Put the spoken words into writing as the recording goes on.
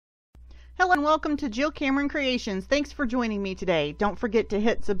Hello and welcome to Jill Cameron Creations. Thanks for joining me today. Don't forget to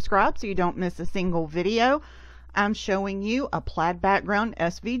hit subscribe so you don't miss a single video. I'm showing you a plaid background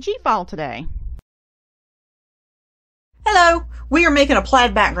SVG file today. Hello, we are making a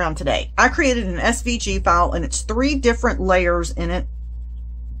plaid background today. I created an SVG file and it's 3 different layers in it.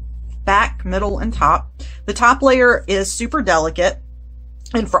 Back, middle, and top. The top layer is super delicate.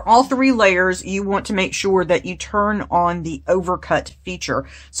 And for all 3 layers, you want to make sure that you turn on the overcut feature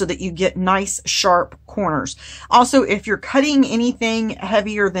so that you get nice, sharp corners. Also, if you're cutting anything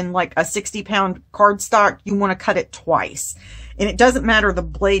heavier than like a 60-pound cardstock, you want to cut it twice. And it doesn't matter the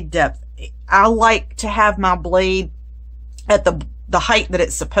blade depth. I like to have my blade at the height that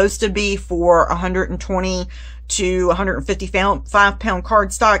it's supposed to be for 120 to 155 pound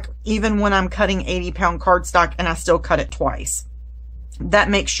cardstock, even when I'm cutting 80-pound cardstock, and I still cut it twice.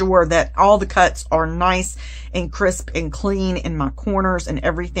 That makes sure that all the cuts are nice and crisp and clean in my corners and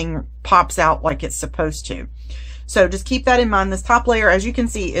everything pops out like it's supposed to. So just keep that in mind. This top layer, as you can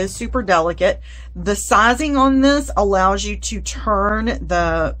see, is super delicate. The sizing on this allows you to turn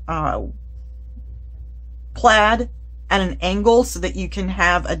the plaid at an angle so that you can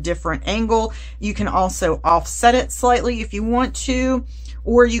have a different angle. You can also offset it slightly if you want to,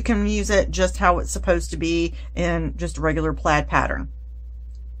 or you can use it just how it's supposed to be in just a regular plaid pattern.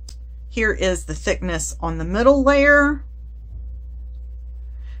 Here is the thickness on the middle layer,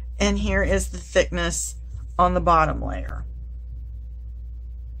 and here is the thickness on the bottom layer.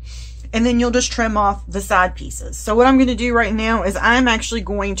 And then you'll just trim off the side pieces. So what I'm going to do right now is I'm actually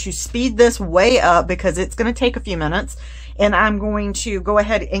going to speed this way up because it's going to take a few minutes, and I'm going to go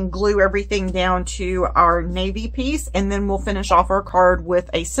ahead and glue everything down to our navy piece, and then we'll finish off our card with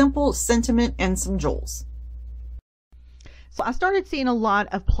a simple sentiment and some jewels. So I started seeing a lot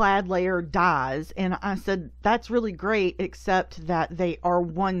of plaid layer dies, and I said, that's really great, except that they are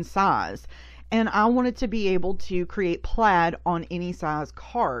one size. And I wanted to be able to create plaid on any size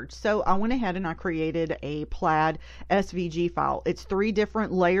card. So I went ahead and I created a plaid SVG file. It's 3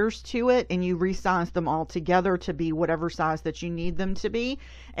 different layers to it, and you resize them all together to be whatever size that you need them to be.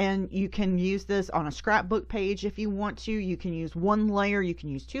 And you can use this on a scrapbook page if you want to. You can use 1 layer, you can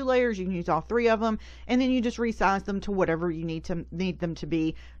use 2 layers, you can use all 3 of them, and then you just resize them to whatever you need them to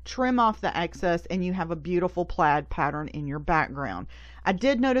be. Trim off the excess, and you have a beautiful plaid pattern in your background. I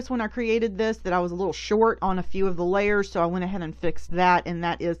did notice when I created this that I was a little short on a few of the layers, so I went ahead and fixed that, and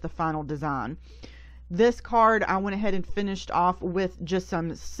that is the final design. This card I went ahead and finished off with just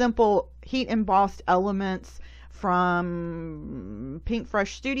some simple heat embossed elements from Pink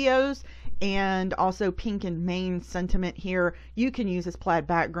Fresh Studios, and also Pink and Main sentiment here. You can use this plaid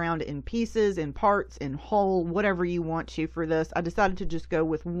background in pieces, in parts, in whole, whatever you want to for this. I decided to just go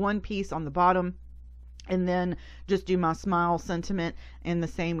with 1 piece on the bottom, and then just do my smile sentiment in the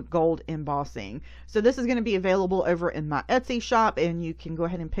same gold embossing. So this is going to be available over in my Etsy shop, and you can go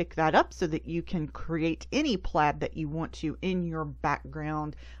ahead and pick that up so that you can create any plaid that you want to in your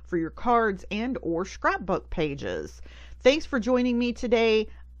background for your cards and or scrapbook pages. Thanks for joining me today.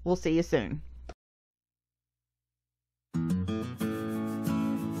 We'll see you soon.